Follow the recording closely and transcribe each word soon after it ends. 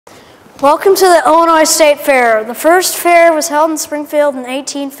Welcome to the Illinois State Fair. The first fair was held in Springfield in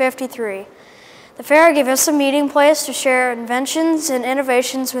 1853. The fair gave us a meeting place to share inventions and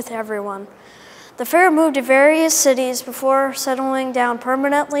innovations with everyone. The fair moved to various cities before settling down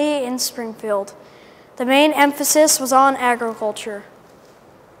permanently in Springfield. The main emphasis was on agriculture.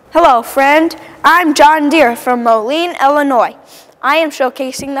 Hello, friend. I'm John Deere from Moline, Illinois. I am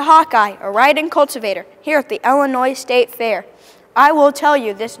showcasing the Hawkeye, a riding cultivator, here at the Illinois State Fair. I will tell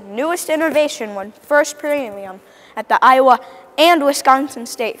you this newest innovation won first premium at the Iowa and Wisconsin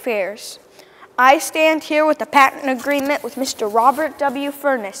State Fairs. I stand here with a patent agreement with Mr. Robert W.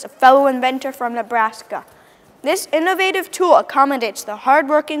 Furness, a fellow inventor from Nebraska. This innovative tool accommodates the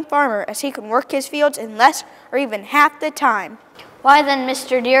hard-working farmer as he can work his fields in less or even half the time. Why then,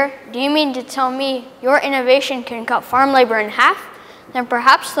 Mr. Deere, do you mean to tell me your innovation can cut farm labor in half? Then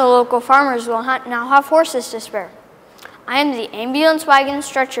perhaps the local farmers will now have horses to spare. I am the ambulance wagon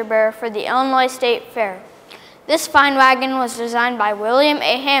stretcher bearer for the Illinois State Fair. This fine wagon was designed by William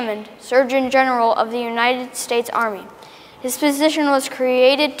A. Hammond, Surgeon General of the United States Army. His position was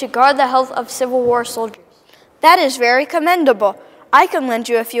created to guard the health of Civil War soldiers. That is very commendable. I can lend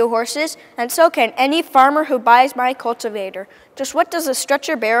you a few horses, and so can any farmer who buys my cultivator. Just what does a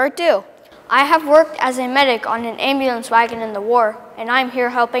stretcher bearer do? I have worked as a medic on an ambulance wagon in the war, and I am here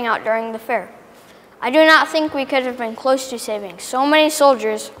helping out during the fair. I do not think we could have been close to saving so many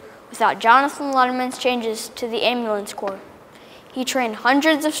soldiers without Jonathan Letterman's changes to the ambulance corps. He trained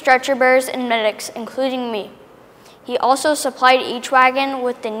hundreds of stretcher bearers and medics, including me. He also supplied each wagon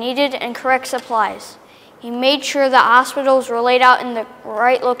with the needed and correct supplies. He made sure that hospitals were laid out in the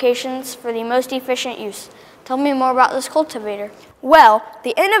right locations for the most efficient use. Tell me more about this cultivator. Well,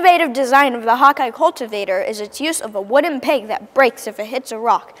 the innovative design of the Hawkeye cultivator is its use of a wooden peg that breaks if it hits a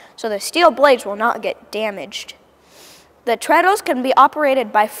rock, so the steel blades will not get damaged. The treadles can be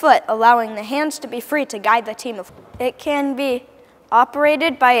operated by foot, allowing the hands to be free to guide the team of. It can be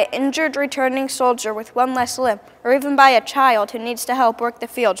operated by an injured returning soldier with one less limb, or even by a child who needs to help work the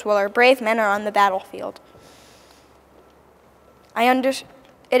fields while our brave men are on the battlefield.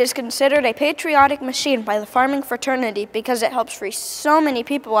 It is considered a patriotic machine by the farming fraternity because it helps free so many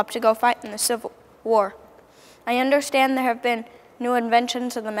people up to go fight in the Civil War. I understand there have been new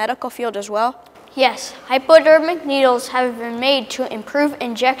inventions in the medical field as well. Yes, hypodermic needles have been made to improve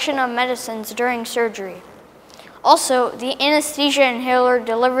injection of medicines during surgery. Also, the anesthesia inhaler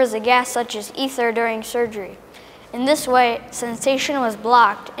delivers a gas such as ether during surgery. In this way, sensation was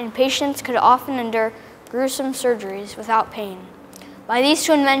blocked and patients could often endure gruesome surgeries without pain. By these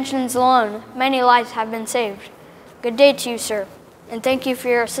two inventions alone, many lives have been saved. Good day to you, sir, and thank you for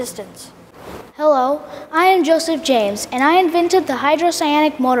your assistance. Hello, I am Joseph James, and I invented the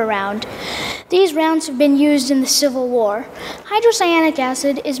hydrocyanic motor round. These rounds have been used in the Civil War. Hydrocyanic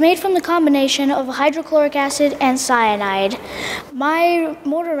acid is made from the combination of hydrochloric acid and cyanide. My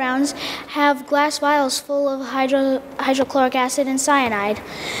motor rounds have glass vials full of hydrochloric acid and cyanide.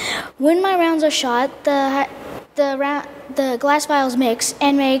 When my rounds are shot, the glass vials mix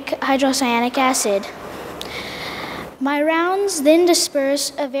and make hydrocyanic acid. My rounds then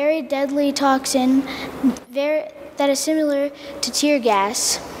disperse a very deadly toxin that is similar to tear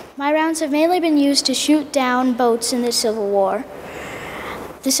gas. My rounds have mainly been used to shoot down boats in the Civil War.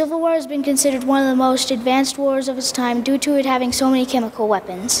 The Civil War has been considered one of the most advanced wars of its time due to it having so many chemical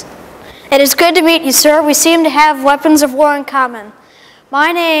weapons. It is good to meet you, sir. We seem to have weapons of war in common.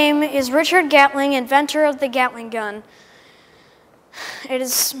 My name is Richard Gatling, inventor of the Gatling gun. It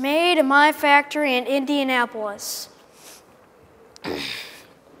is made in my factory in Indianapolis.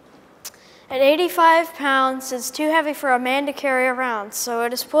 At 85 pounds, it's too heavy for a man to carry around, so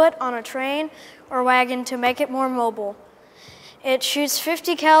it is put on a train or wagon to make it more mobile. It shoots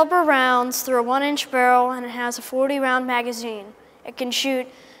 50 caliber rounds through a 1-inch barrel, and it has a 40-round magazine. It can shoot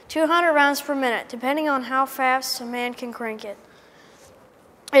 200 rounds per minute, depending on how fast a man can crank it.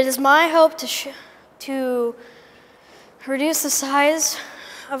 It is my hope to reduce the size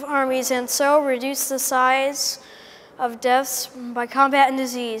of armies and so reduce the size of deaths by combat and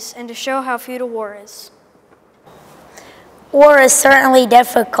disease, and to show how futile war is. War is certainly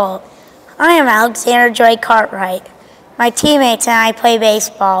difficult. I am Alexander Joy Cartwright. My teammates and I play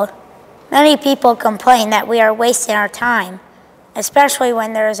baseball. Many people complain that we are wasting our time, especially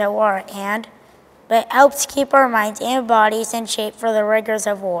when there is a war at hand, but it helps keep our minds and bodies in shape for the rigors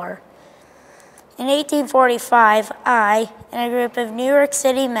of war. In 1845, I and a group of New York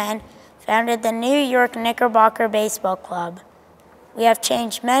City men founded the New York Knickerbocker Baseball Club. We have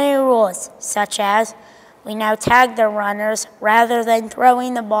changed many rules, such as we now tag the runners rather than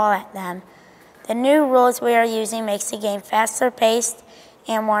throwing the ball at them. The new rules we are using makes the game faster paced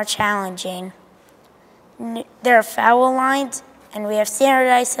and more challenging. There are foul lines, and we have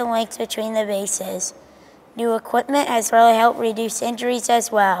standardized the lengths between the bases. New equipment has really helped reduce injuries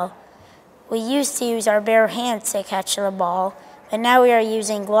as well. We used to use our bare hands to catch the ball, but now we are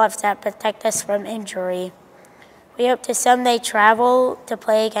using gloves that protect us from injury. We hope to someday travel to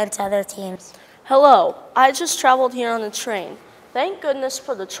play against other teams. Hello, I just traveled here on a train. Thank goodness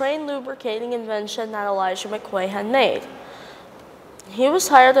for the train lubricating invention that Elijah McQuay had made. He was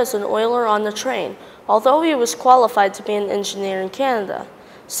hired as an oiler on the train, although he was qualified to be an engineer in Canada.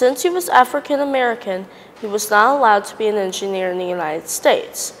 Since he was African American, he was not allowed to be an engineer in the United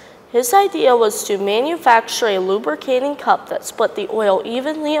States. His idea was to manufacture a lubricating cup that split the oil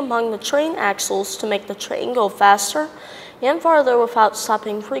evenly among the train axles to make the train go faster and farther without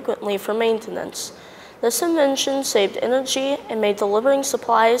stopping frequently for maintenance. This invention saved energy and made delivering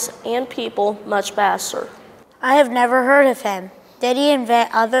supplies and people much faster. I have never heard of him. Did he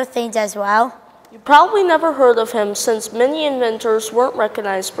invent other things as well? You probably never heard of him since many inventors weren't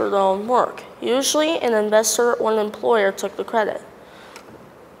recognized for their own work. Usually an investor or an employer took the credit.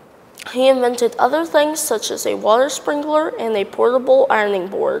 He invented other things such as a water sprinkler and a portable ironing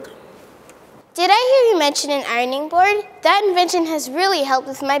board. Did I hear you mention an ironing board? That invention has really helped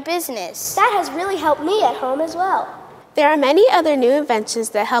with my business. That has really helped me at home as well. There are many other new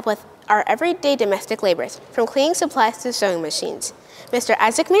inventions that help with our everyday domestic labors, from cleaning supplies to sewing machines. Mr.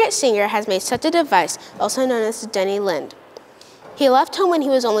 Isaac Merritt Sr. has made such a device, also known as the Denny Lind. He left home when he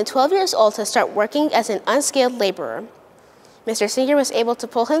was only 12 years old to start working as an unskilled laborer. Mr. Sr. was able to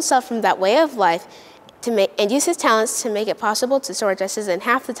pull himself from that way of life and use his talents to make it possible to sew dresses in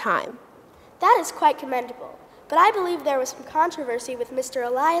half the time. That is quite commendable, but I believe there was some controversy with Mr.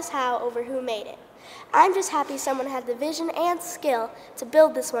 Elias Howe over who made it. I'm just happy someone had the vision and skill to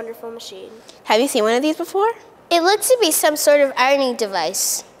build this wonderful machine. Have you seen one of these before? It looks to be some sort of ironing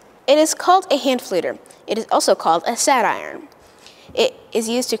device. It is called a hand fluter. It is also called a sad iron. It is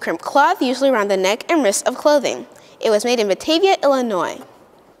used to crimp cloth, usually around the neck and wrists of clothing. It was made in Batavia, Illinois.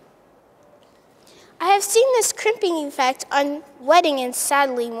 I have seen this crimping effect on wedding and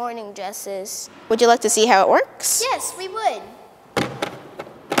sadly mourning dresses. Would you like to see how it works? Yes, we would.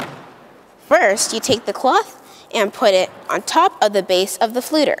 First, you take the cloth and put it on top of the base of the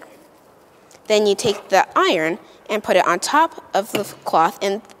fluter. Then you take the iron and put it on top of the cloth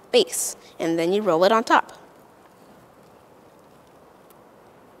and base, and then you roll it on top.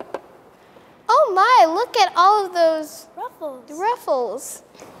 Oh my, look at all of those ruffles.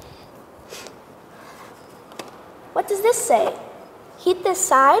 What does this say? Heat this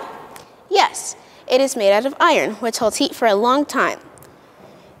side? Yes, it is made out of iron, which holds heat for a long time.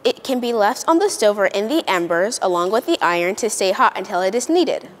 It can be left on the stove or in the embers along with the iron to stay hot until it is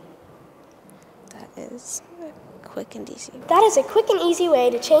needed. That is quick and easy. That is a quick and easy way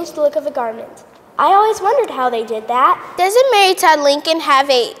to change the look of a garment. I always wondered how they did that. Doesn't Mary Todd Lincoln have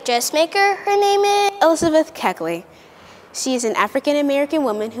a dressmaker her name is? Elizabeth Keckley. She is an African-American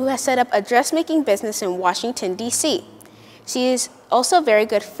woman who has set up a dressmaking business in Washington, D.C. She is also very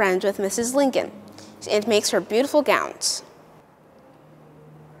good friends with Mrs. Lincoln and makes her beautiful gowns.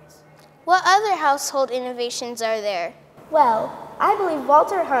 What other household innovations are there? Well, I believe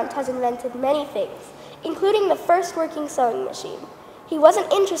Walter Hunt has invented many things, including the first working sewing machine. He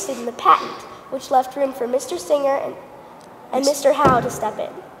wasn't interested in the patent, which left room for Mr. Singer and Mr. Howe to step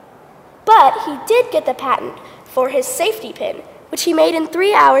in. But he did get the patent for his safety pin, which he made in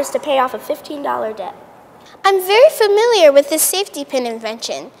 3 hours to pay off a $15 debt. I'm very familiar with this safety pin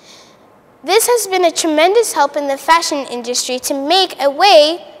invention. This has been a tremendous help in the fashion industry to make a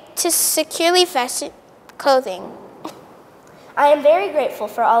way to securely fasten clothing. I am very grateful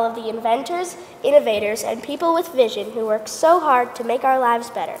for all of the inventors, innovators, and people with vision who work so hard to make our lives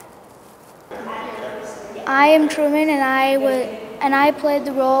better. I am Truman, and I played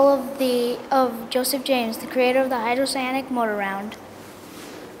the role of Joseph James, the creator of the hydrocyanic motor round.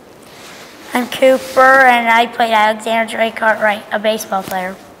 I'm Cooper, and I played Alexander J. Cartwright, a baseball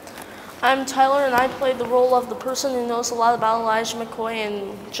player. I'm Tyler, and I played the role of the person who knows a lot about Elijah McQuay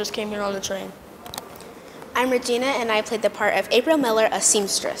and just came here on the train. I'm Regina, and I played the part of April Miller, a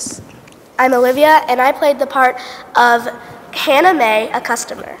seamstress. I'm Olivia, and I played the part of Hannah May, a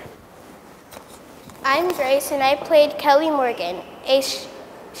customer. I'm Grace, and I played Kelly Morgan, a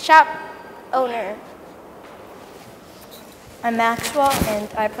shop owner. I'm Maxwell, and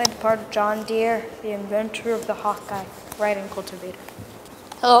I played the part of John Deere, the inventor of the Hawkeye riding cultivator.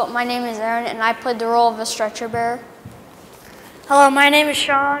 Hello, my name is Aaron, and I played the role of a stretcher bearer. Hello, my name is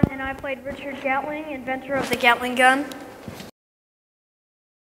Sean, and I played Richard Gatling, inventor of the Gatling gun.